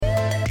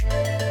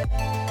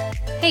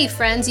Hey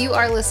friends, you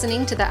are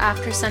listening to the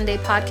After Sunday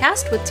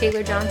podcast with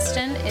Taylor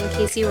Johnston and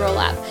Casey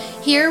Rolap.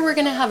 Here we're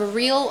going to have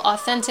real,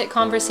 authentic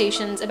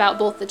conversations about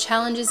both the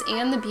challenges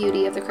and the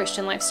beauty of the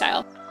Christian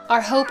lifestyle. Our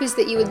hope is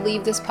that you would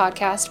leave this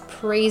podcast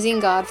praising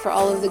God for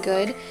all of the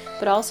good,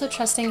 but also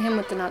trusting Him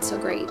with the not so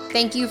great.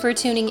 Thank you for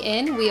tuning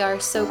in. We are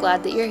so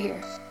glad that you're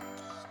here.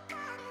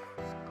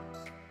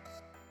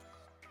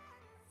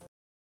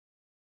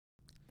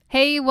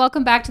 Hey,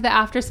 welcome back to the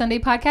After Sunday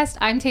podcast.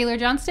 I'm Taylor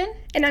Johnston.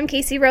 And I'm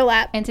Casey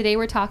Rolap. And today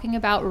we're talking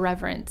about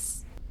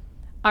reverence.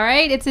 All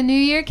right, it's a new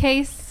year,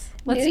 Case.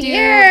 Let's do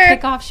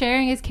kickoff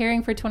sharing is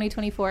caring for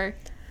 2024.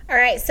 All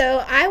right,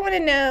 so I want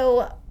to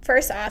know,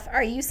 first off,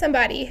 are you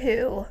somebody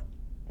who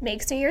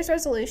makes New Year's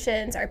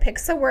resolutions or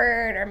picks a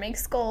word or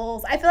makes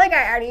goals? I feel like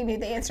I already knew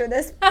the answer to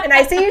this. And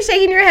I see you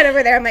shaking your head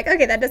over there. I'm like,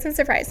 okay, that doesn't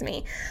surprise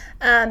me.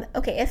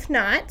 Okay, if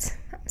not,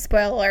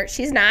 spoiler alert,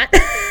 she's not.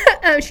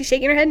 She's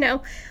shaking her head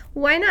no.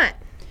 Why not?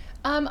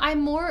 I'm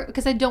more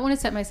because I don't want to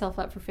set myself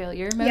up for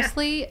failure.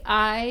 Mostly,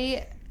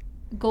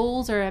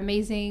 goals are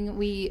amazing.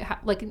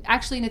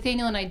 Actually,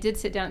 Nathaniel and I did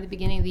sit down at the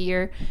beginning of the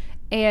year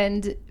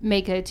and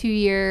make a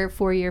 2-year,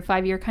 4-year,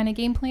 5-year kind of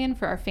game plan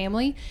for our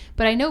family.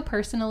 But I know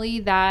personally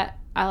that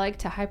I like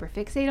to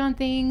hyperfixate on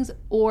things,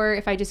 or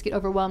if I just get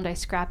overwhelmed, I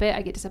scrap it.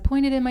 I get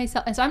disappointed in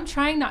myself. And so I'm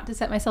trying not to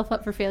set myself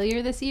up for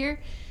failure this year.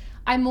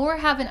 I more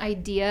have an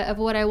idea of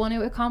what I want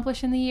to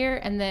accomplish in the year,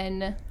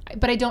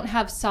 but I don't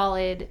have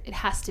solid, it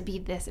has to be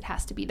this, it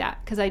has to be that,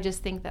 because I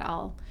just think that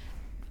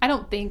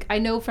I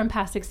know from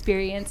past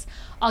experience,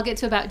 I'll get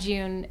to about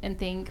June and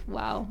think,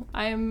 wow,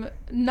 I'm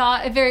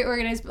not a very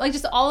organized, like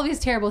just all of these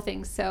terrible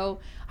things. So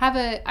I have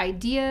an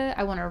idea,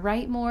 I want to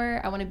write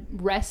more, I want to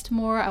rest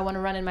more, I want to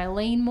run in my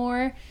lane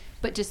more,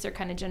 but just they're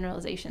kind of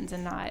generalizations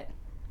and not,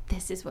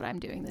 this is what I'm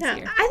doing this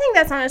year. I think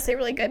that's honestly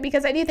really good,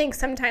 because I do think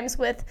sometimes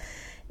with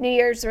New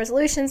Year's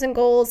resolutions and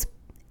goals,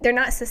 they're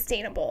not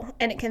sustainable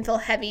and it can feel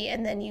heavy.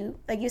 And then you,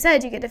 like you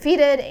said, you get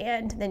defeated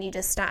and then you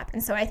just stop.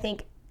 And so I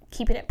think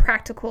keeping it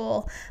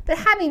practical, but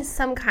having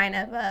some kind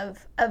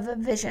of a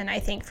vision, I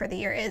think, for the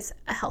year is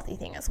a healthy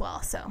thing as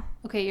well. So,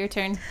 okay, your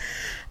turn.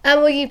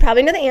 Well, you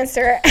probably know the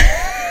answer.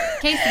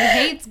 Casey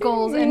hates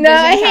goals and no,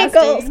 I hate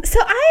goals. So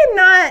I'm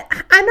not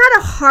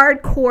a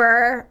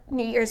hardcore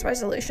New Year's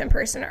resolution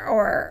person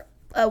or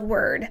a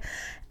word.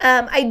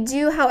 I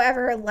do,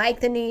 however, like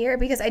the new year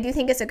because I do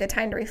think it's a good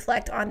time to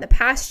reflect on the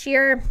past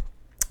year.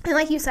 And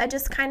like you said,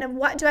 just kind of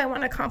what do I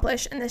want to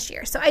accomplish in this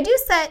year? So I do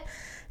set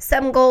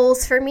some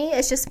goals. For me,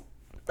 it's just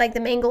like the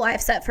main goal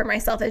I've set for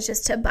myself is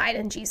just to abide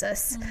in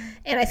Jesus. Mm-hmm.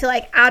 And I feel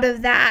like out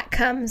of that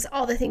comes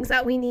all the things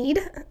that we need.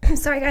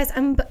 Sorry, guys,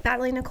 I'm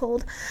battling a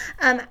cold.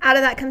 Out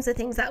of that comes the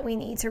things that we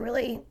need to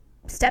really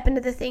step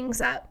into the things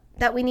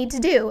that we need to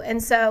do.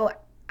 And so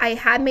I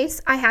have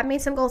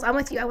made some goals. I'm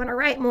with you. I want to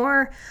write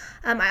more.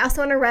 I also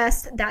want to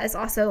rest. That is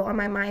also on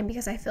my mind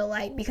because I feel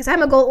like, because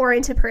I'm a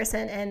goal-oriented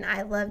person and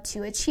I love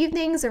to achieve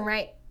things and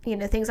write,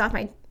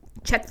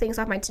 check things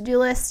off my to-do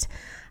list.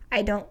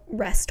 I don't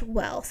rest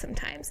well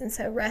sometimes. And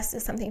so rest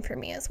is something for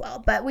me as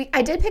well. But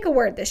I did pick a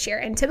word this year,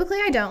 and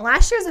typically I don't.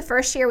 Last year is the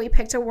first year we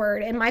picked a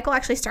word, and Michael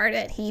actually started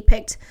it. He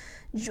picked,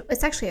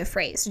 it's actually a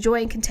phrase,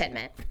 joy and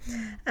contentment.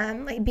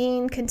 Like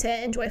being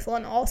content and joyful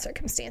in all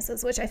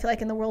circumstances, which I feel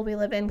like in the world we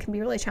live in can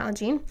be really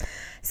challenging.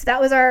 So that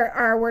was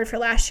our word for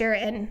last year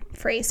and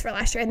phrase for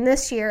last year. And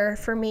this year,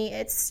 for me,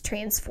 it's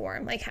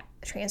transform, like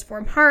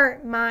transform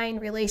heart,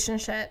 mind,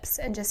 relationships,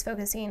 and just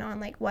focusing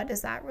on like, what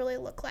does that really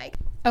look like?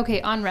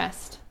 Okay, on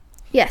rest.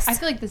 Yes. I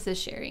feel like this is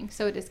sharing,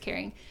 so it is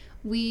caring.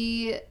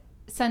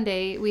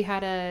 Sunday, we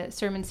had a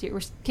sermon series.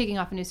 We're kicking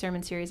off a new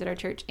sermon series at our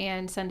church,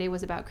 and Sunday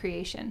was about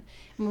creation.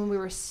 And when we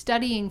were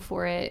studying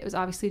for it, it was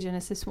obviously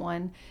Genesis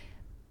 1.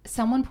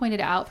 Someone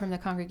pointed out from the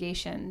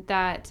congregation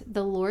that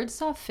the Lord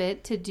saw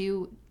fit to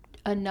do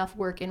enough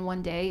work in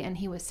one day, and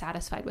He was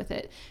satisfied with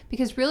it.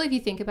 Because really, if you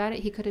think about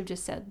it, He could have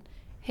just said,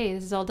 hey,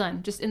 this is all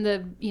done, just in the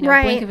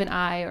blink of an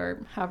eye,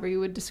 or however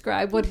you would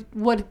describe what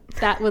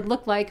that would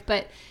look like.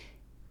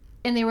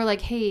 And they were like,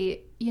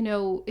 hey,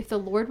 if the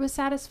Lord was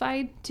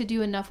satisfied to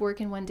do enough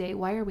work in one day,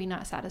 why are we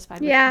not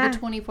satisfied with the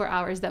 24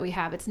 hours that we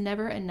have? It's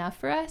never enough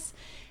for us.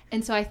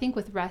 And so I think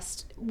with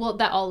rest,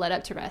 that all led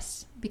up to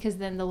rest, because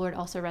then the Lord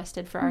also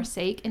rested for our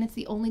sake. And it's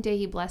the only day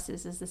He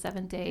blesses is the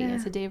seventh day. And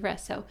it's a day of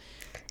rest. So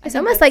it's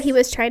almost like He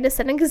was trying to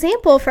set an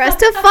example for us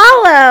to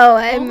follow.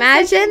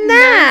 Imagine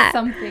that.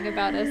 Something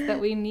about us that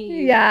we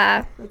need.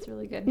 Yeah. That's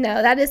really good.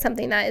 No, that is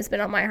something that has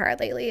been on my heart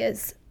lately,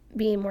 is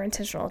being more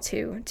intentional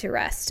to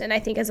rest. And I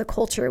think as a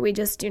culture, we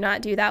just do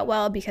not do that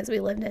well, because we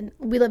live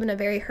in a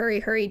very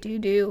hurry,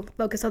 do,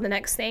 focus on the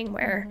next thing,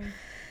 where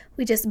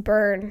we just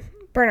burn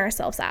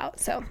ourselves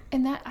out. So,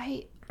 and that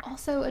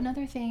also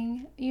another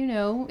thing,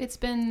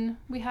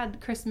 we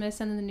had Christmas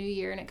and then the New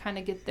Year, and it kind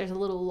of there's a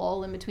little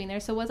lull in between there.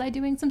 So was I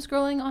doing some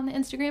scrolling on the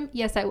Instagram?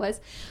 Yes, I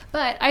was.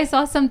 But I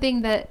saw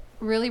something that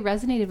really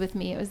resonated with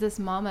me. It was this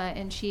mama,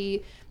 and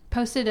she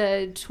posted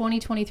a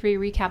 2023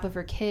 recap of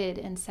her kid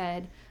and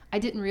said, I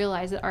didn't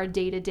realize that our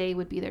day-to-day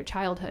would be their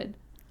childhood.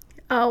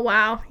 Oh,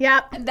 wow.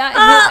 Yep.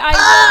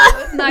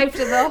 That knife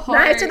to the heart.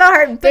 Knife to the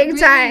heart, big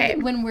really, time.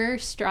 When we're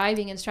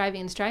striving,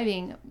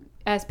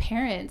 as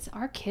parents,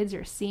 our kids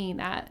are seeing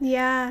that.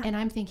 Yeah. And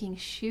I'm thinking,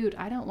 shoot,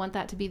 I don't want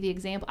that to be the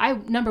example. I,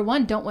 number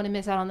one, don't want to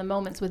miss out on the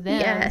moments with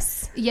them.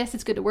 Yes,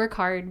 it's good to work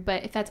hard,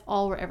 but if that's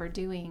all we're ever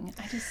doing,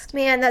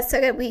 Man, that's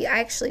so good. I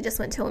actually just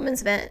went to a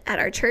women's event at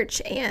our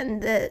church,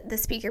 and the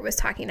speaker was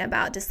talking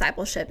about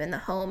discipleship in the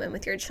home and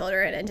with your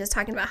children, and just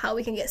talking about how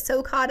we can get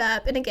so caught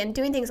up. And again,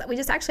 doing things, we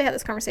just actually had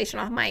this conversation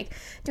off mic,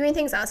 doing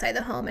things outside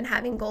the home and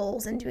having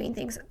goals and doing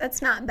things,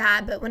 that's not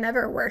bad. But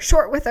whenever we're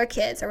short with our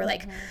kids, or we're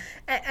like,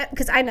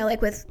 because I know,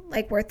 with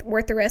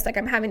worth the risk,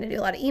 I'm having to do a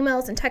lot of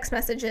emails and text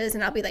messages,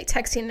 and I'll be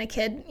texting a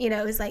kid,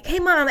 who's like, hey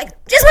mom, I'm like,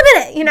 just 1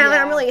 minute, and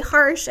I'm really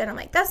harsh, and I'm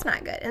like, that's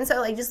not good. And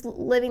so just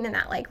living in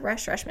that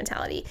rush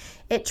mentality,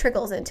 it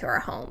trickles into our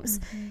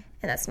homes, and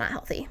that's not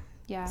healthy.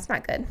 Yeah, it's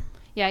not good.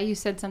 Yeah, you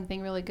said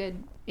something really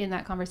good in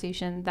that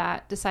conversation,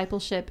 that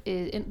discipleship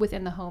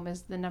within the home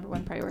is the number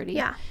one priority.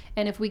 Yeah.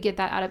 And if we get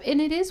that out of,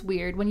 and it is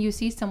weird when you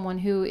see someone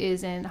who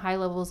is in high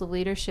levels of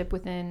leadership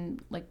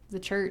within the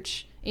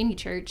church, any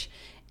church,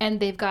 and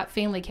they've got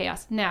family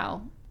chaos.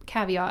 Now,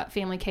 caveat,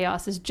 family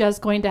chaos is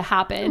just going to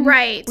happen.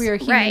 Right. We are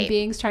human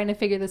beings trying to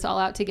figure this all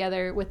out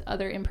together with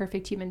other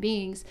imperfect human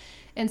beings.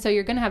 And so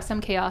you're going to have some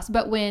chaos.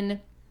 But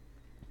when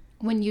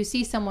you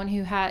see someone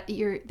who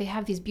they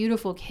have these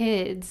beautiful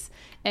kids,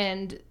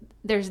 and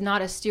there's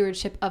not a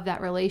stewardship of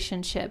that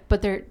relationship,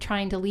 but they're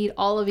trying to lead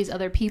all of these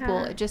other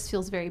people, it just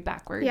feels very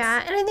backwards.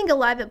 Yeah. And I think a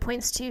lot of it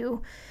points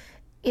to,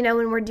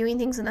 when we're doing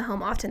things in the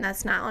home, often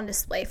that's not on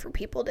display for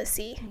people to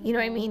see. You know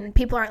what I mean?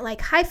 People aren't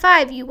like, high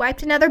five, you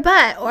wiped another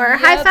butt, or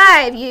high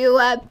five, you,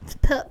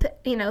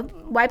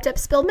 wiped up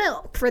spilled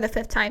milk for the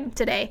 5th time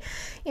today.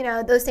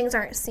 Those things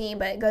aren't seen,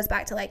 but it goes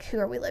back to who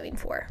are we living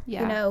for?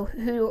 Yeah.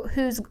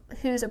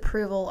 Whose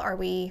approval are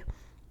we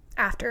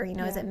after?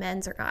 Is it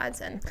men's or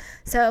God's? And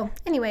so,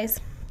 anyways.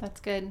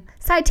 That's good.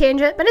 Side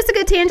tangent, but it's a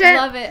good tangent. I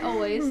love it,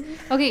 always.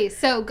 Okay,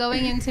 so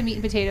going into meat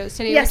and potatoes,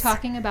 today we're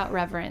talking about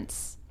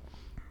reverence.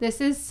 This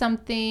is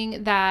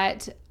something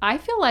that I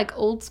feel like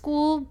old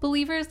school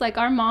believers, like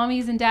our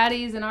mommies and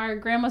daddies and our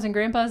grandmas and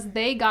grandpas,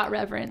 they got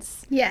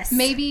reverence. Yes.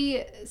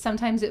 Maybe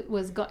sometimes it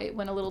went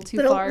a little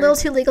too far. A little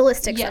too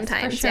legalistic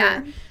sometimes. For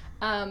sure.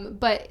 Yeah.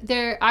 But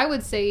I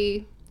would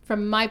say,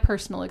 from my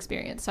personal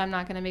experience, so I'm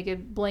not going to make a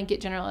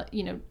blanket general,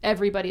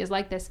 everybody is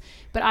like this,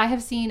 but I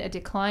have seen a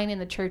decline in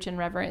the church in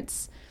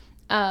reverence.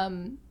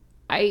 I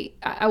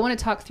want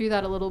to talk through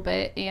that a little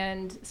bit.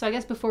 And so I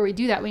guess before we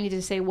do that, we need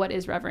to say, what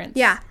is reverence?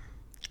 Yeah.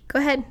 Go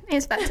ahead.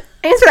 Answer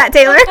that,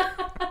 Taylor.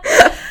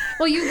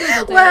 Well, you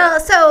Googled it. Well,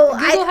 so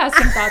Google has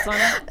some thoughts on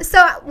it.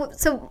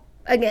 So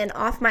again,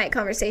 off mic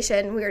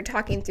conversation, we were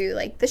talking through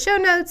the show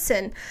notes,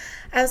 and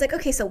I was like,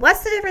 okay, so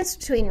what's the difference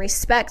between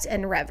respect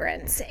and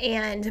reverence?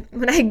 And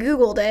when I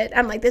Googled it,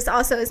 I'm like, this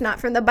also is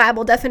not from the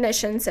Bible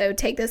definition, so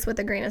take this with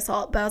a grain of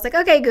salt. But I was like,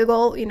 okay,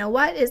 Google,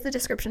 what is the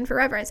description for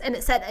reverence? And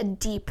it said a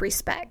deep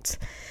respect.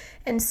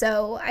 And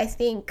so I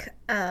think,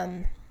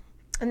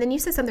 and then you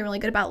said something really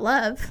good about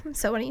love.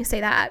 So why don't you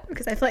say that?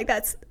 Because I feel like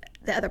that's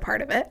the other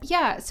part of it.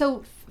 Yeah.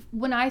 So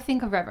when I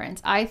think of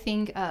reverence, I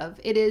think of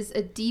it is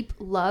a deep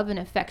love and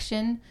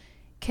affection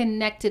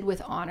connected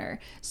with honor.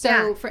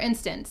 So for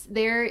instance,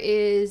 there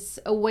is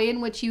a way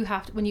in which you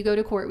have to, when you go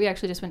to court, we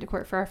actually just went to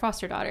court for our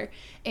foster daughter,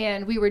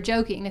 and we were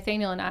joking,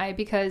 Nathaniel and I,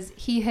 because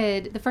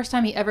the first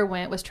time he ever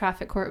went was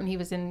traffic court when he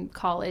was in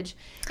college,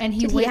 and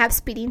Did he have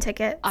speeding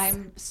tickets?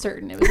 I'm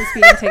certain it was a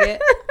speeding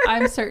ticket.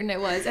 I'm certain it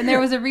was, and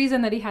there was a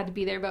reason that he had to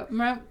be there, but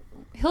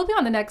he'll be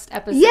on the next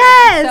episode.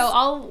 Yes!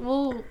 So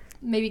we'll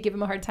maybe give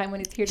him a hard time when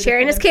he's here to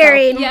Sharing is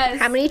caring. Yes.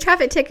 How many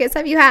traffic tickets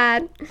have you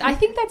had? I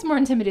think that's more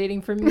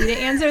intimidating for me to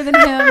answer than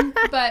him.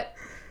 But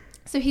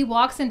so he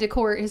walks into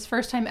court, his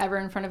first time ever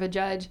in front of a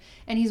judge,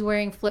 and he's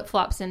wearing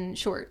flip-flops and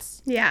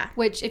shorts. Yeah.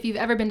 Which, if you've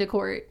ever been to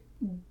court,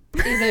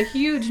 is a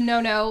huge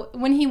no-no.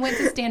 When he went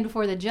to stand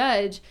before the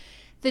judge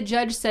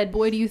said,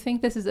 "Boy, do you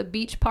think this is a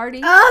beach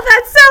party?" Oh,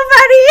 that's so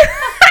funny.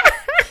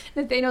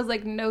 Nathaniel's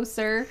like, "No,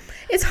 sir."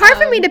 It's hard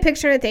for me to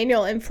picture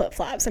Nathaniel in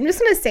flip-flops. I'm just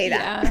going to say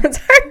that. Yeah. It's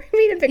hard for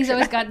me to picture He's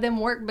always got them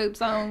work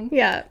boots on.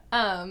 Yeah.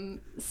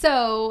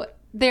 So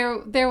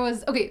there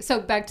was, okay,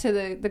 so back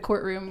to the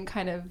courtroom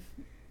kind of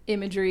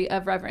imagery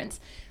of reverence.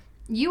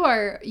 You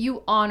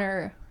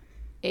honor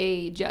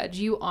a judge.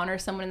 You honor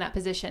someone in that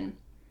position.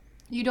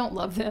 You don't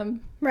love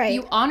them. Right.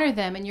 You honor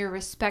them, and you're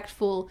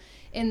respectful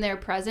in their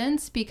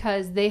presence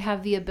because they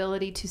have the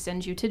ability to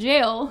send you to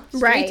jail.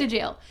 Straight to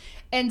jail.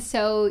 And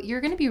so you're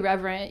going to be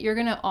reverent. You're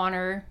going to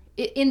honor,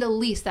 in the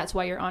least, that's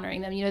why you're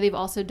honoring them.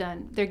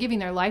 They're giving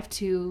their life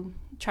to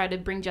try to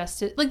bring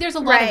justice. There's a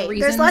lot of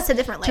reasons. There's lots of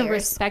different layers to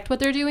respect what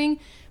they're doing.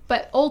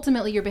 But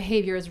ultimately, your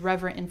behavior is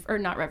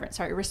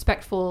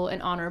respectful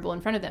and honorable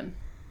in front of them.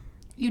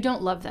 You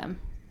don't love them.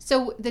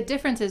 So the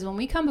difference is when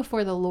we come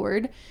before the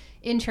Lord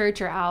in church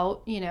or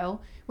out,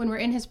 when we're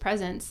in his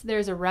presence,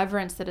 there's a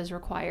reverence that is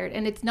required.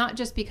 And it's not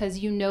just because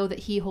that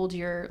he holds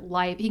your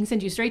life. He can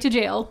send you straight to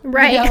jail.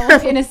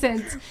 Right. In a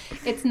sense.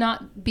 It's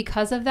not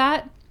because of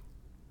that.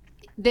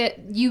 that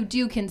you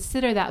do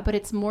consider that, but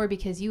it's more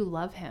because you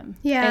love him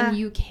and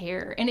you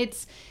care. And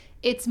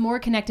it's more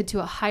connected to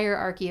a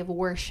hierarchy of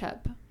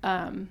worship.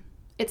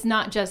 It's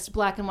not just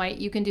black and white.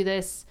 You can do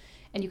this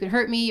and you can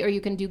hurt me or you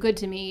can do good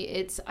to me.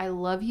 It's I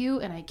love you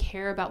and I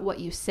care about what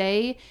you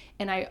say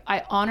and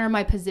I honor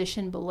my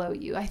position below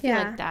you. I feel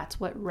like that's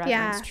what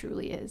reverence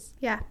truly is.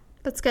 Yeah,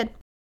 that's good.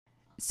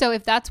 So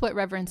if that's what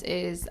reverence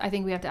is, I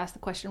think we have to ask the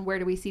question, where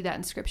do we see that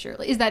in Scripture?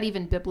 Is that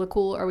even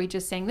biblical? Or are we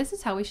just saying this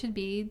is how we should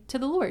be to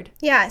the Lord?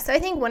 Yeah, so I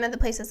think one of the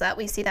places that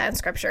we see that in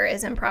Scripture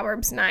is in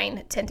Proverbs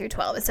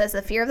 9:10-12. It says,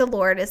 the fear of the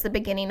Lord is the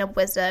beginning of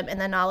wisdom, and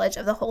the knowledge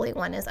of the Holy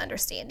One is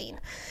understanding.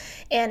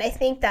 And I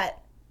think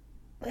that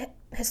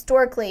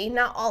historically,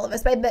 not all of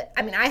us, but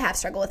I mean, I have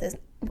struggled with this.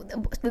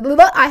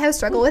 I have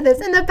struggled with this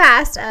in the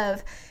past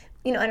of,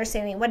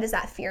 understanding what does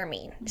that fear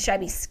mean? Should I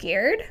be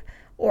scared?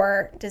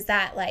 Or does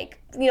that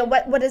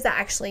what does that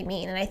actually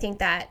mean? And I think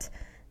that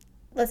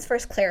let's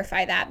first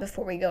clarify that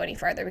before we go any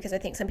further, because I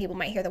think some people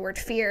might hear the word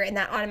fear and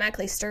that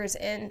automatically stirs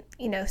in,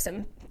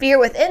 some fear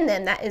within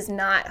them that is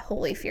not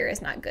holy fear,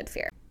 is not good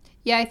fear.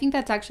 Yeah, I think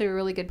that's actually a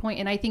really good point.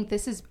 And I think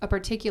this is a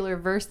particular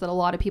verse that a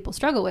lot of people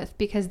struggle with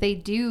because they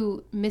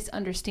do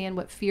misunderstand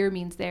what fear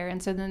means there.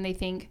 And so then they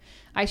think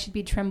I should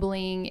be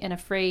trembling and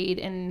afraid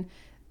and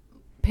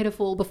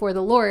pitiful before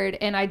the Lord,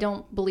 and I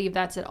don't believe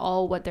that's at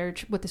all what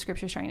the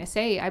Scripture is trying to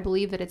say. I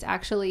believe that it's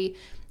actually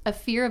a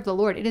fear of the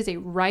Lord. It is a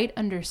right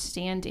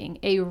understanding,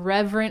 a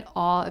reverent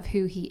awe of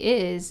who he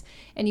is,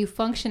 and you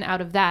function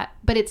out of that,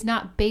 but it's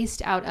not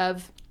based out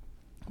of,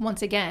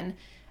 once again,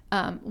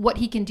 what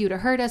he can do to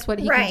hurt us, what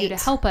he can do to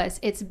help us.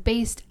 It's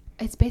based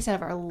out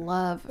of our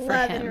love for him.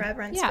 Love and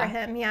reverence for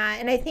him, yeah.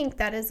 And I think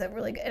that is and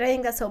I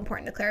think that's so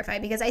important to clarify,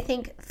 because I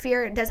think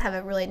fear does have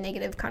a really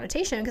negative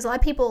connotation, because a lot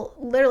of people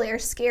literally are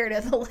scared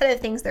of a lot of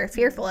things they're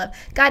fearful of.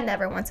 God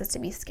never wants us to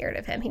be scared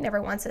of him. He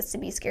never wants us to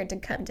be scared to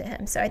come to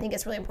him. So I think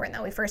it's really important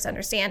that we first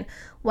understand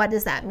what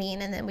does that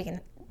mean, and then we can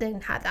then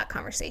have that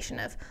conversation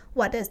of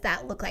what does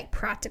that look like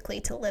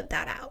practically to live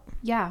that out.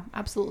 Yeah,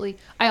 absolutely.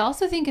 I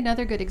also think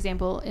another good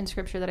example in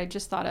Scripture that I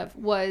just thought of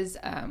was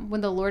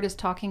when the Lord is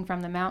talking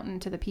from the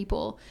mountain to the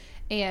people,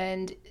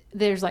 and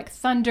there's like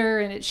thunder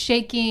and it's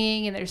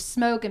shaking and there's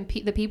smoke and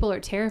the people are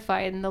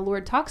terrified, and the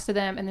Lord talks to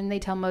them, and then they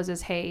tell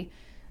Moses, hey,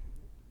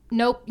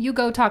 nope, you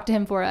go talk to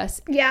him for us.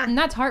 Yeah. And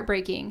that's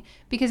heartbreaking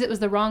because it was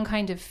the wrong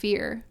kind of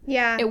fear.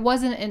 Yeah. It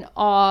wasn't an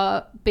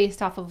awe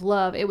based off of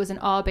love. It was an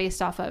awe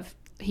based off of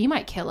he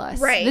might kill us.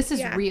 Right. This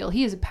is real.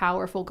 He is a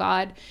powerful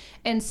God.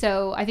 And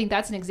so I think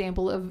that's an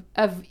example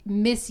of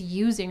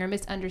misusing or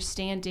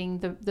misunderstanding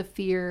the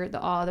fear, the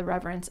awe, the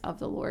reverence of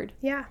the Lord.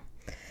 Yeah.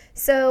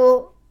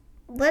 So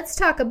let's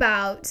talk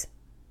about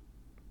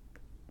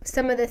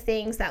some of the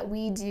things that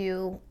we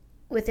do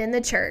within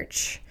the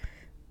church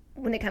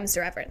when it comes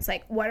to reverence.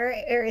 Like, what are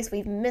areas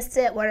we've missed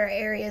it? What are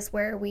areas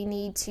where we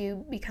need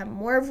to become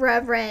more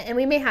reverent? And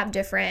we may have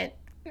different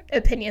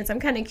opinions. I'm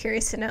kind of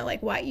curious to know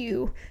what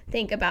you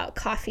think about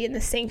coffee in the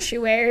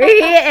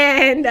sanctuary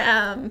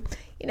and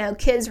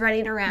kids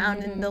running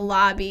around in the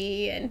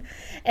lobby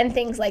and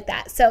things like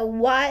that. So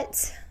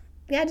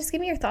just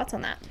give me your thoughts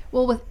on that.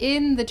 Well,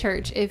 within the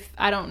church, if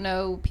I don't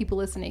know, people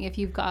listening, if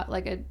you've got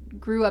a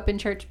grew up in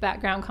church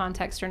background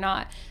context or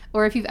not,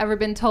 or if you've ever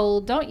been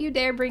told, don't you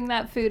dare bring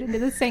that food into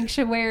the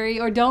sanctuary,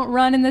 or don't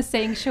run in the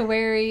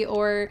sanctuary,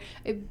 or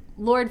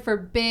Lord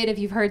forbid if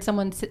you've heard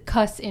someone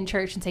cuss in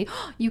church and say,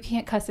 oh, you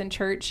can't cuss in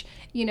church.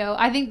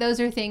 I think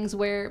those are things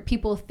where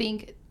people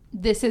think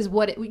this is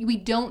what we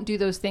don't do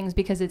those things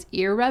because it's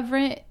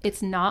irreverent.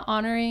 It's not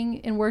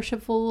honoring and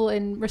worshipful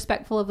and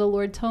respectful of the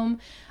Lord's home.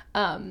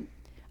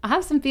 I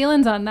have some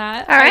feelings on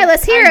that. All right,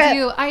 let's hear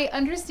it. I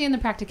understand the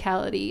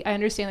practicality. I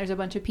understand there's a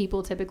bunch of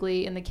people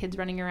typically, and the kids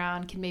running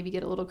around can maybe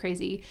get a little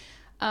crazy.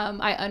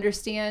 I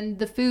understand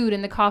the food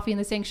and the coffee in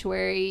the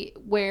sanctuary,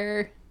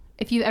 where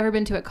if you've ever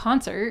been to a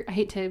concert, I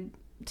hate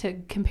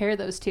to compare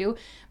those two,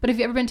 but if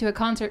you've ever been to a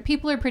concert,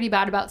 people are pretty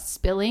bad about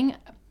spilling.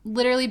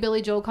 Literally,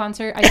 Billy Joel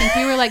concert, I think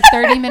we were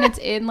 30 minutes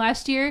in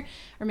last year,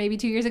 or maybe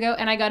 2 years ago,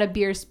 and I got a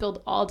beer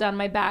spilled all down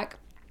my back.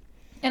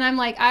 And I'm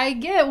I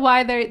get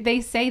why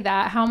they say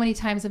that. How many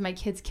times have my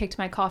kids kicked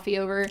my coffee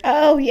over?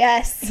 Oh,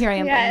 yes. Here I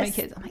am blaming my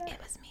kids. I'm it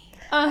was me.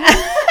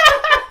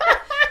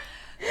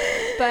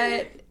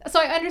 But, so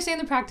I understand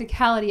the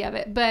practicality of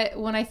it. But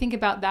when I think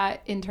about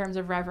that in terms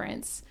of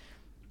reverence,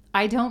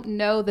 I don't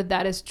know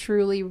that is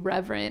truly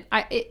reverent.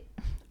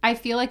 I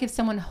feel like if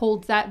someone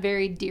holds that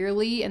very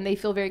dearly and they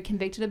feel very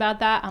convicted about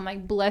that,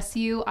 I'm bless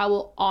you. I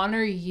will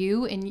honor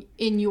you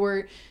in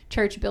your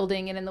church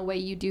building and in the way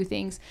you do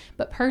things.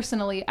 But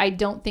personally, I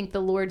don't think the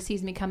Lord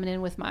sees me coming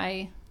in with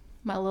my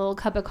little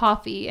cup of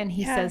coffee and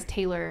he says,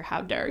 Taylor, how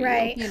dare you?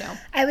 Right.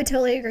 I would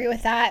totally agree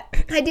with that.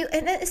 I do.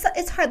 And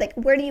it's hard.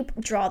 Where do you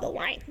draw the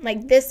line?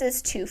 This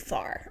is too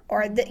far,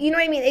 or you know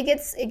what I mean?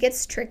 It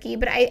gets tricky,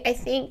 but I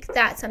think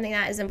that's something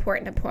that is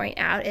important to point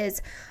out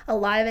is a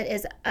lot of it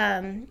is,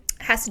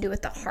 has to do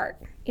with the heart.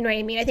 You know what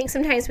I mean? I think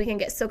sometimes we can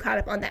get so caught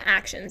up on the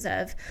actions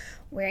of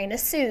wearing a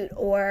suit,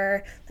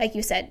 or like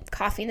you said,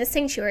 coffee in the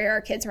sanctuary,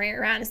 or kids running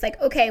around. It's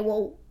okay,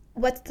 well,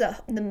 what's the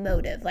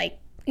motive?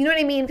 You know what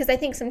I mean? Because I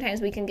think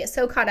sometimes we can get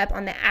so caught up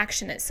on the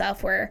action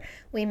itself where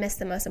we miss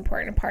the most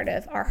important part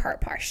of our heart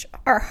posture.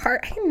 I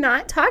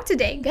cannot talk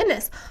today.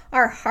 Goodness.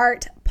 Our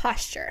heart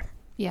posture.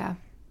 Yeah,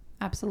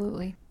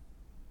 absolutely.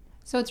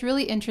 So it's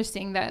really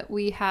interesting that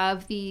we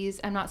have these,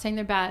 I'm not saying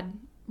they're bad,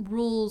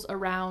 rules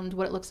around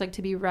what it looks like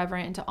to be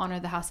reverent and to honor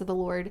the house of the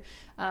Lord,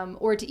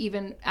 or to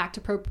even act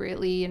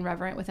appropriately and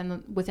reverent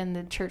within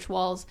the church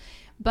walls.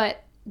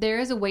 But there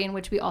is a way in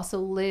which we also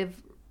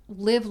live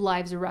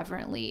lives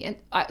reverently. And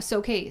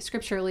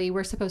scripturally,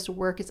 we're supposed to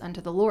work as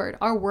unto the Lord.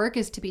 Our work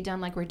is to be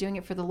done like we're doing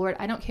it for the Lord.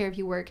 I don't care if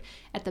you work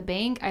at the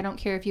bank. I don't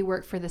care if you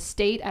work for the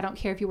state. I don't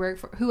care if you work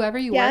for whoever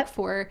you work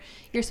for.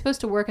 You're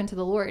supposed to work unto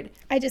the Lord.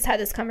 I just had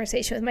this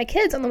conversation with my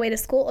kids on the way to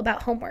school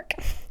about homework.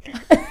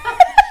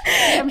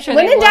 I'm sure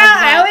when in doubt,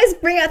 I always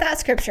bring out that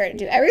scripture and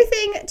do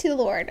everything to the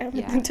Lord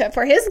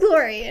for His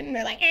glory. And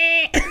they're like,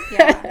 eh.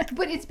 Yeah,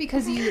 but it's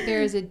because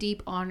there is a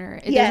deep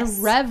honor. There's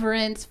a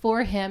reverence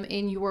for Him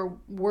in your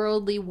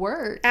worldly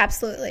work.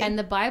 Absolutely. And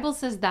the Bible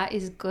says that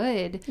is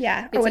good.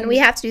 Yeah. Or when we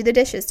have to do the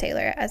dishes,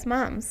 Taylor, as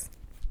moms.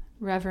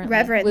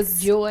 Reverence. With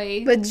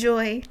joy. With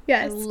joy.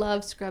 Yes. I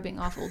love scrubbing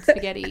off old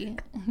spaghetti.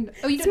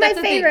 It's my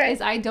favorite. Thing,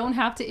 is I don't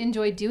have to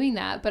enjoy doing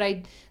that,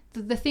 but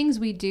the things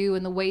we do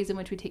and the ways in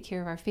which we take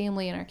care of our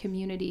family and our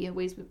community and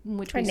ways in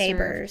which we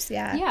neighbors,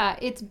 serve. Yeah,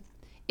 it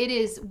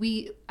is,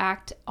 we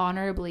act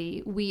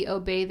honorably. We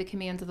obey the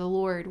commands of the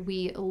Lord.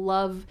 We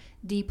love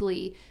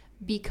deeply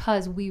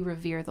because we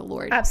revere the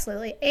Lord.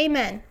 Absolutely.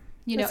 Amen.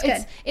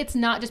 It's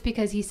not just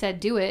because He said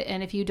do it,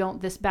 and if you don't,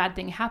 this bad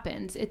thing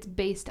happens. It's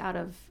based out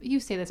of,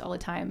 you say this all the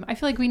time. I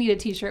feel like we need a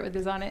t-shirt with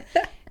this on it.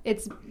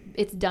 It's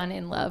done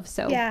in love.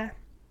 So yeah.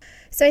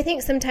 So I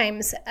think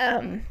sometimes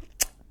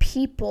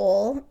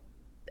people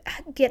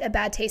get a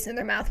bad taste in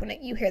their mouth when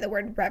you hear the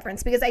word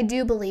reverence, because I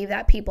do believe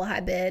that people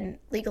have been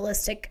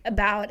legalistic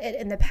about it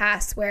in the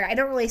past, where I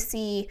don't really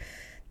see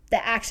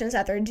the actions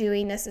that they're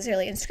doing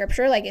necessarily in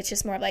scripture. Like, it's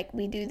just more of like,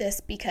 we do this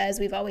because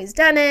we've always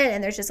done it,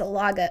 and there's just a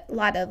lot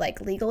of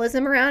like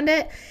legalism around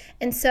it.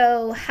 And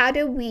so how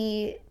do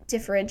we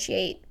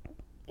differentiate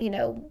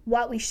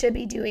what we should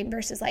be doing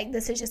versus like,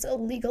 this is just a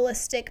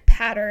legalistic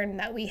pattern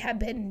that we have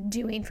been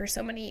doing for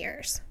so many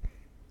years?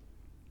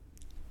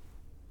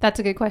 That's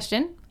a good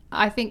question.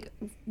 I think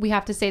we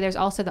have to say there's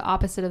also the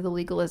opposite of the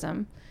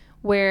legalism,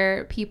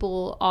 where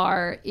people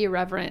are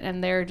irreverent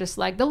and they're just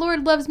like, the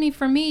Lord loves me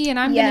for me, and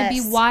I'm going to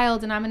be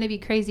wild and I'm going to be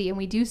crazy. And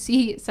we do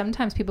see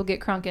sometimes people get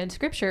crunk in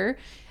scripture.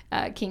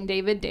 King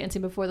David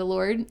dancing before the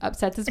Lord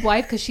upsets his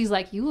wife because she's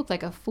like, you look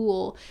like a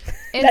fool.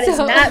 And that is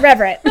not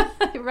reverent.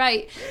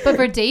 Right. But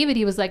for David,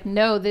 he was like,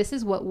 no, this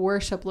is what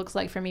worship looks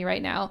like for me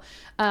right now.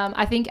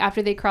 I think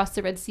after they crossed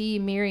the Red Sea,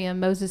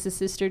 Miriam, Moses'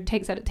 sister,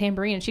 takes out a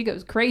tambourine and she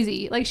goes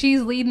crazy. Like,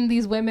 she's leading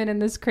these women in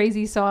this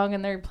crazy song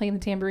and they're playing the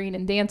tambourine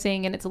and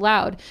dancing and it's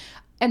loud.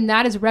 And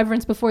that is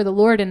reverence before the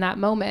Lord in that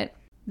moment.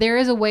 There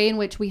is a way in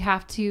which we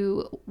have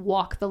to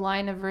walk the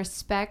line of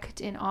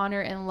respect and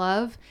honor and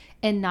love,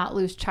 and not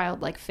lose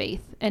childlike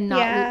faith, and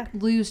not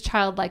lose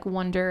childlike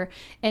wonder,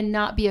 and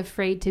not be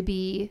afraid to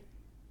be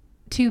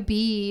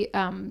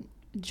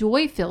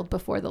joy-filled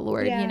before the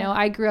Lord. Yeah.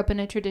 I grew up in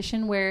a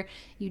tradition where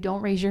you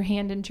don't raise your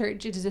hand in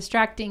church. It is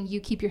distracting. You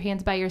keep your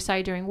hands by your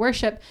side during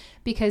worship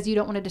because you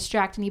don't want to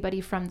distract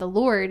anybody from the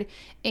Lord.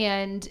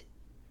 And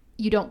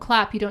you don't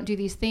clap, you don't do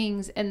these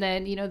things. And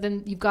then,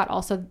 then you've got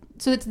also,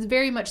 so it's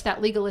very much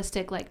that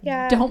legalistic, like,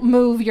 don't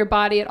move your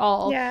body at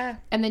all. Yeah.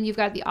 And then you've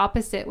got the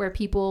opposite where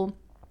people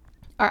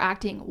are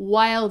acting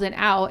wild and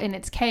out and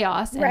it's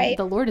chaos. And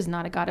the Lord is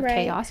not a God of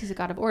chaos. He's a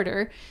God of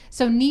order.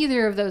 So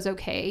neither of those are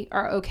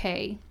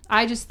okay.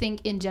 I just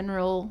think in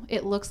general,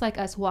 it looks like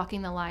us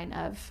walking the line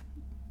of,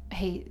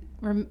 hey,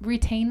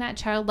 retain that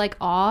childlike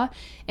awe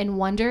and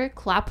wonder,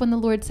 clap when the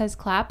Lord says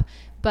clap,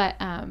 but,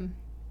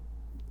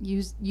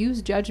 use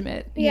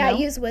judgment.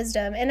 Use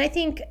wisdom. And I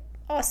think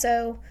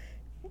also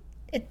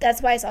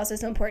that's why it's also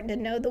so important to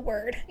know the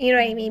word. You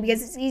know what I mean?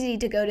 Because it's easy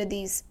to go to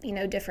these,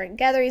 different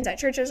gatherings at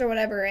churches or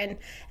whatever, and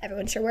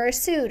everyone should wear a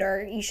suit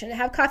or you shouldn't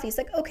have coffee. It's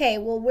like, okay,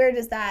 well, where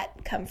does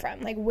that come from?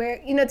 Like, where,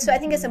 so I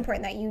think it's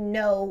important that you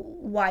know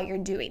why you're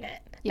doing it.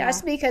 Yeah. Not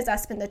just because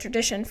that's been the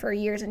tradition for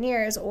years and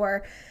years,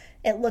 or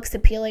it looks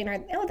appealing,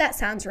 or, oh, that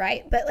sounds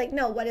right. But like,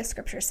 no, what does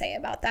scripture say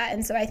about that?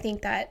 And so I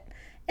think that,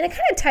 and it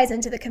kind of ties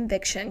into the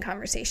conviction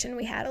conversation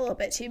we had a little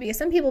bit too, because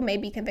some people may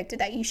be convicted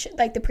that you should,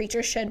 like, the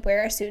preacher should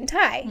wear a suit and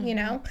tie,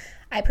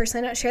 I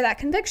personally don't share that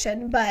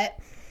conviction, but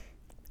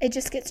it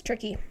just gets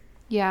tricky.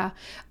 Yeah.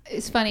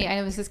 It's funny. I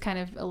know this is kind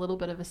of a little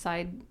bit of a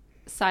side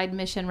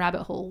mission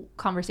rabbit hole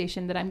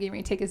conversation that I'm getting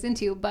ready to take us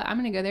into, but I'm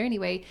going to go there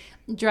anyway.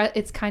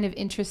 It's kind of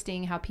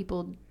interesting how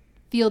people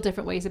feel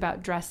different ways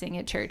about dressing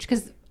at church,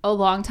 because a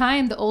long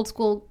time, the old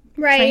school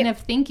train of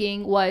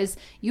thinking was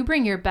you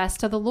bring your best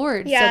to the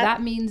Lord. So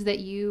that means that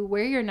you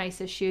wear your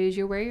nicest shoes,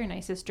 you wear your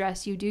nicest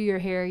dress, you do your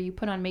hair, you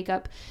put on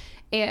makeup,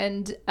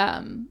 and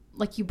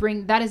like you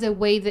bring, that is a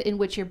way that in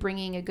which you're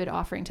bringing a good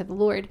offering to the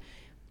Lord.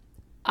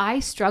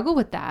 I struggle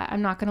with that.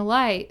 I'm not going to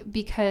lie,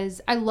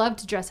 because I love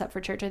to dress up for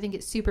church. I think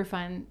it's super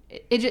fun.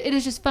 It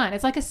is just fun.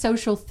 It's like a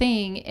social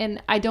thing.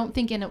 And I don't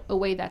think in a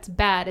way that's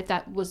bad. If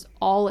that was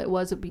all it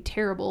was, it would be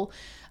terrible.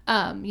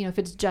 If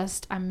it's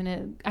just, I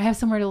have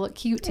somewhere to look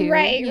cute too.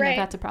 Right.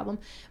 That's a problem.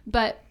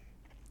 But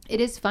it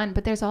is fun.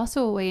 But there's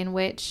also a way in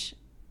which,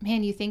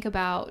 man, you think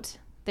about,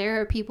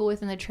 there are people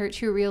within the church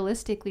who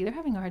realistically, they're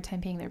having a hard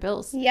time paying their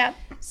bills. Yep.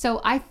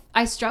 So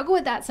I struggle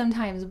with that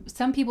sometimes.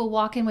 Some people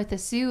walk in with a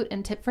suit,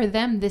 and for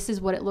them, this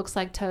is what it looks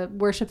like to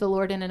worship the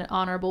Lord in an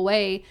honorable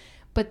way.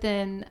 But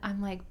then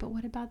I'm like, but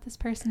what about this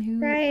person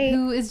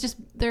who is just,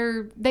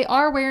 they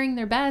are wearing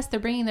their best, they're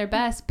bringing their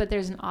best, but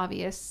there's an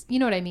obvious, you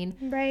know what I mean?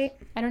 Right.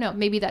 I don't know.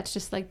 Maybe that's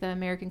just like the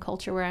American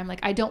culture where I'm like,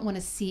 I don't want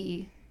to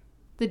see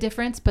the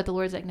difference, but the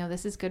Lord's like, no,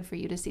 this is good for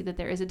you to see that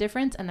there is a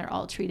difference and they're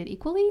all treated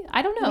equally.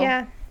 I don't know.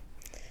 Yeah.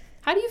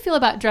 How do you feel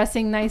about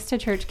dressing nice to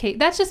church, Kate?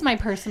 That's just my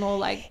personal,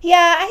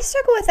 Yeah, I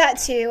struggle with that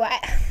too.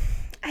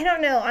 I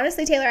don't know.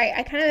 Honestly, Taylor,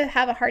 I kind of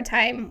have a hard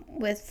time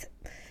with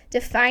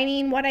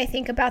defining what I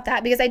think about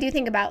that, because I do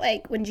think about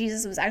when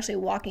Jesus was actually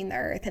walking the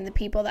earth and the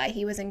people that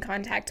he was in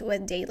contact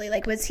with daily.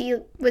 Was he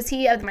of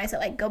the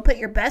mindset go put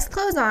your best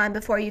clothes on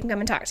before you can come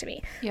and talk to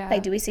me? Yeah.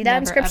 Do we see that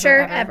in scripture?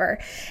 Ever.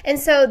 And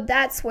so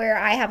that's where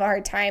I have a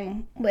hard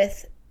time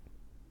with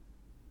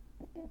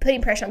putting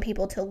pressure on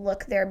people to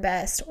look their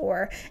best,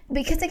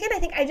 because again, I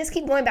think I just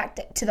keep going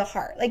back to the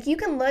heart. You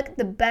can look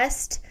the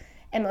best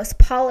and most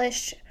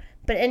polished,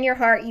 but in your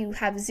heart, you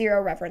have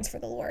zero reverence for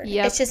the Lord.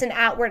 Yep. It's just an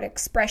outward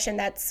expression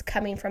that's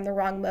coming from the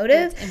wrong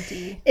motive.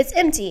 It's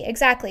empty,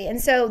 exactly. And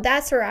so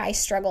that's where I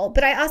struggle.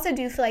 But I also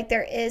do feel like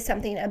there is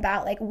something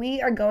about,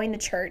 we are going to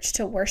church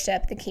to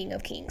worship the King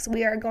of Kings.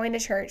 We are going to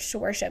church to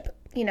worship,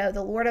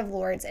 the Lord of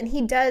Lords. And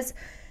he does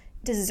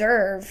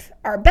deserve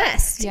our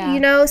best,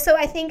 So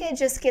I think it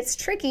just gets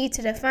tricky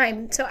to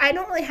define. So I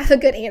don't really have a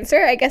good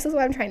answer, I guess is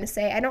what I'm trying to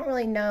say. I don't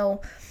really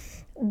know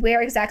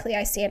where exactly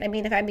I stand. I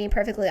mean, if I'm being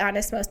perfectly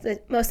honest,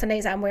 most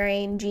Sundays I'm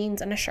wearing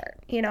jeans and a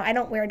shirt. I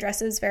don't wear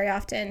dresses very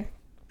often.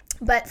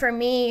 But for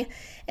me,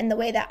 and the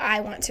way that I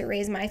want to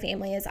raise my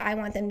family is I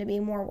want them to be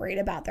more worried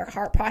about their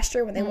heart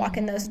posture when they walk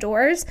in those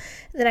doors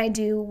than I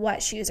do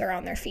what shoes are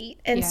on their feet.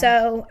 And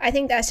so I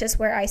think that's just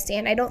where I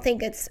stand. I don't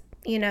think it's,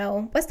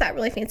 what's that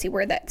really fancy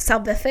word, that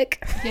salvific?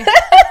 Yeah.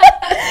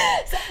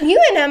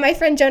 You and my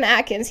friend Jonah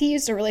Atkins, he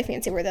used a really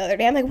fancy word the other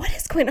day. I'm like, what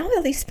is going on with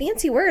all these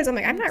fancy words? I'm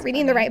like, I'm not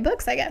reading the right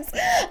books, I guess.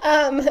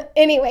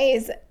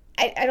 Anyways,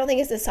 I don't think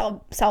it's a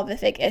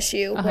salvific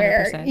issue 100%.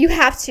 Where you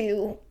have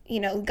to,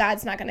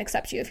 God's not going to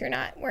accept you if you're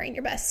not wearing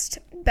your best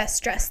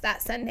dress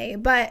that Sunday.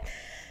 But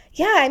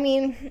yeah, I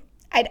mean,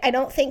 I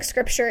don't think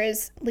scripture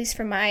is, at least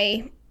from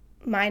my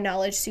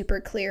knowledge, super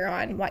clear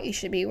on what you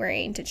should be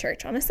wearing to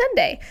church on a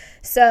Sunday.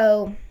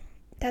 So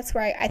that's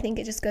where I think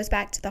it just goes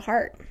back to the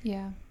heart.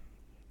 Yeah,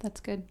 that's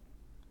good.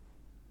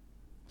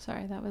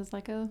 Sorry, that was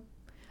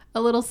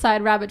a little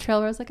side rabbit trail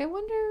where I was like, I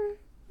wonder.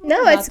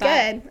 No, it's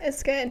good.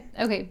 It's good.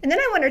 Okay. And then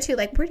I wonder too,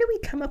 where do we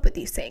come up with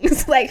these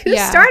things? Who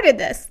started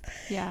this?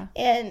 Yeah.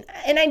 And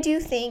I do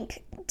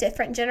think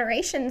different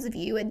generations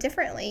view it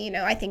differently.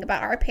 I think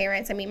about our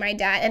parents. I mean, my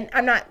dad, and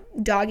I'm not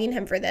dogging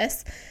him for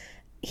this.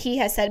 He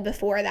has said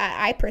before that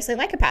I personally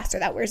like a pastor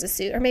that wears a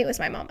suit, or maybe it was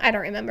my mom. I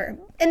don't remember.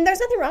 And there's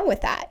nothing wrong with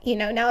that.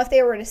 Now if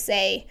they were to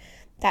say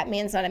that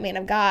man's not a man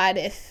of God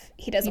if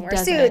he doesn't wear a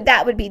suit,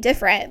 that would be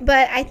different.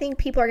 But I think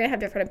people are going to have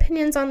different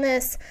opinions on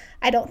this.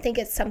 I don't think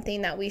it's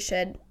something that we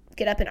should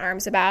get up in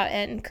arms about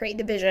and create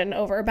division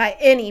over by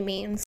any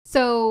means.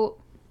 So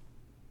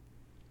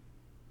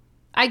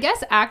I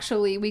guess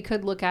actually we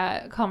could look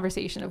at a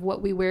conversation of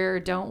what we wear or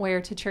don't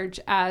wear to church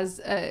as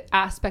an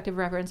aspect of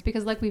reverence,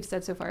 because like we've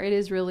said so far, it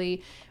is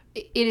really,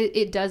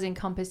 it does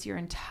encompass your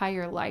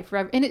entire life.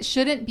 And it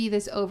shouldn't be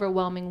this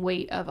overwhelming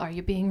weight of, are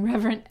you being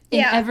reverent in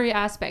every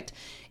aspect?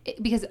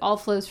 Because it all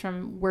flows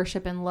from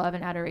worship and love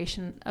and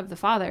adoration of the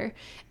Father.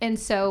 And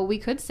so we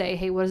could say,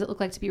 hey, what does it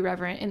look like to be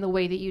reverent in the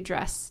way that you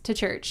dress to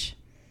church?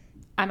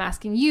 I'm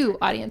asking you,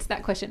 audience,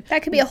 that question.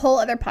 That could be a whole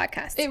other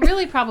podcast. It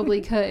really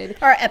probably could.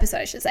 Or episode,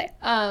 I should say.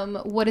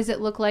 What does it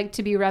look like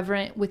to be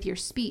reverent with your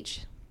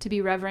speech? To be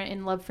reverent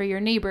in love for your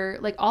neighbor?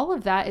 All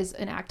of that is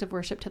an act of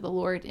worship to the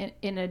Lord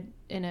in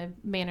a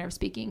manner of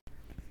speaking.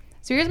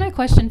 So here's my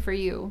question for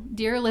you,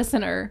 dear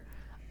listener.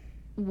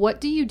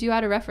 What do you do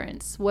out of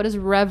reverence? What does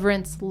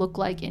reverence look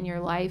like in your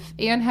life?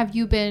 And have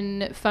you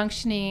been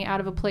functioning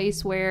out of a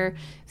place where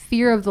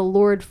fear of the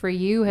Lord for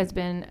you has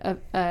been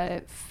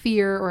a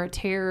fear or a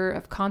terror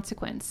of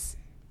consequence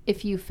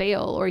if you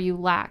fail or you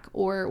lack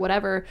or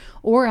whatever?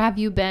 Or have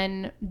you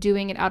been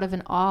doing it out of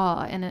an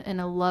awe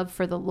and a love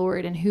for the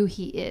Lord and who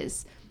he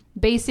is,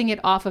 basing it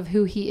off of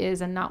who he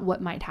is and not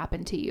what might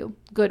happen to you,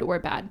 good or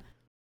bad?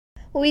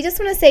 Well, we just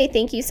want to say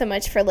thank you so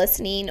much for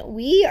listening.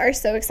 We are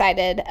so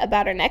excited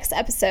about our next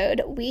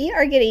episode. We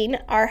are getting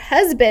our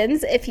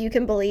husbands, if you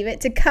can believe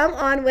it, to come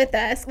on with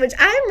us, which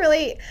I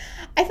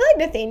feel like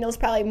Nathaniel's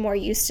probably more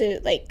used to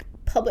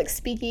public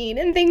speaking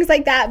and things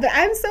like that. But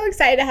I'm so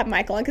excited to have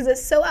Michael on because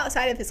it's so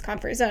outside of his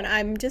comfort zone.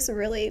 I'm just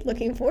really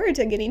looking forward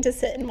to getting to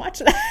sit and watch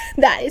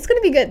that. It's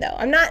going to be good, though.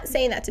 I'm not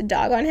saying that to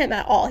dog on him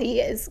at all. He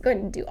is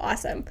going to do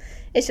awesome.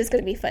 It's just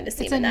going to be fun to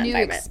see him in that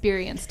environment. It's a new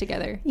experience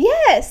together.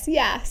 Yes,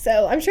 yeah.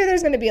 So I'm sure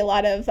there's going to be a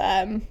lot of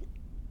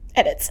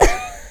edits.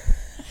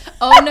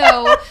 Oh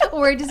no,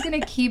 we're just going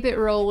to keep it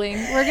rolling.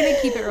 We're going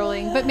to keep it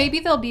rolling. But maybe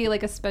there'll be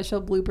like a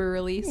special blooper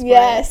release.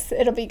 Yes,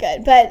 it'll be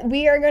good. But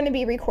we are going to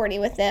be recording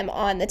with them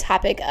on the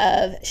topic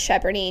of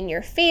shepherding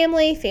your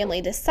family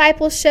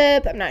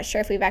discipleship. I'm not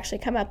sure if we've actually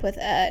come up with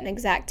an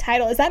exact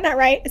title. Is that not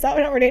right? Is that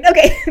what we're doing?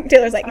 Okay.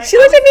 Taylor's like, she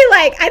looked at me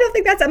like, I don't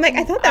think that's, I'm like,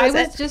 I thought that was it.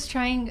 I was just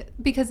trying,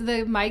 because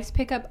the mics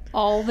pick up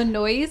all the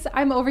noise.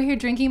 I'm over here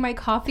drinking my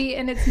coffee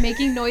and it's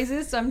making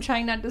noises. So I'm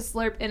trying not to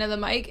slurp into the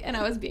mic and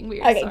I was being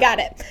weird. Okay, got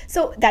it.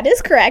 So that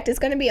is correct. It's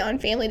going to be on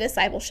family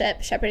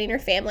discipleship, shepherding your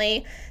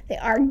family. They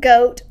are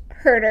goat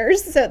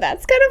herders, so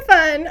that's kind of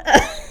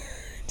fun.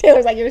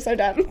 Taylor's like, you're so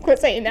dumb. Quit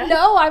saying that.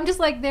 No, I'm just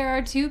like, there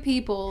are 2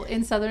 people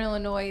in Southern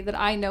Illinois that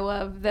I know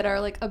of that are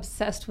like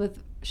obsessed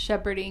with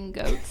shepherding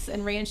goats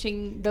and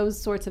ranching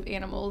those sorts of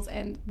animals,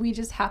 and we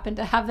just happen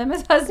to have them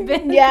as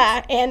husbands.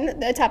 Yeah,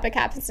 and the topic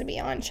happens to be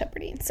on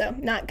shepherding, so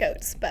not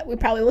goats, but we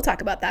probably will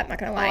talk about that. I'm not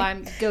gonna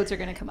lie. Goats are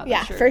gonna come up.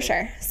 Yeah, for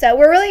sure. So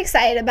we're really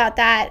excited about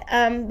that.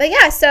 But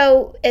yeah,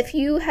 so if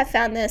you have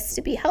found this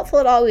to be helpful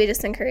at all, we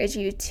just encourage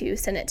you to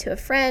send it to a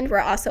friend.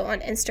 We're also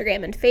on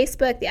Instagram and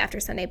Facebook, the After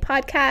Sunday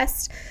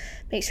Podcast.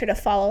 Make sure to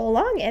follow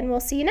along, and we'll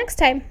see you next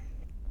time.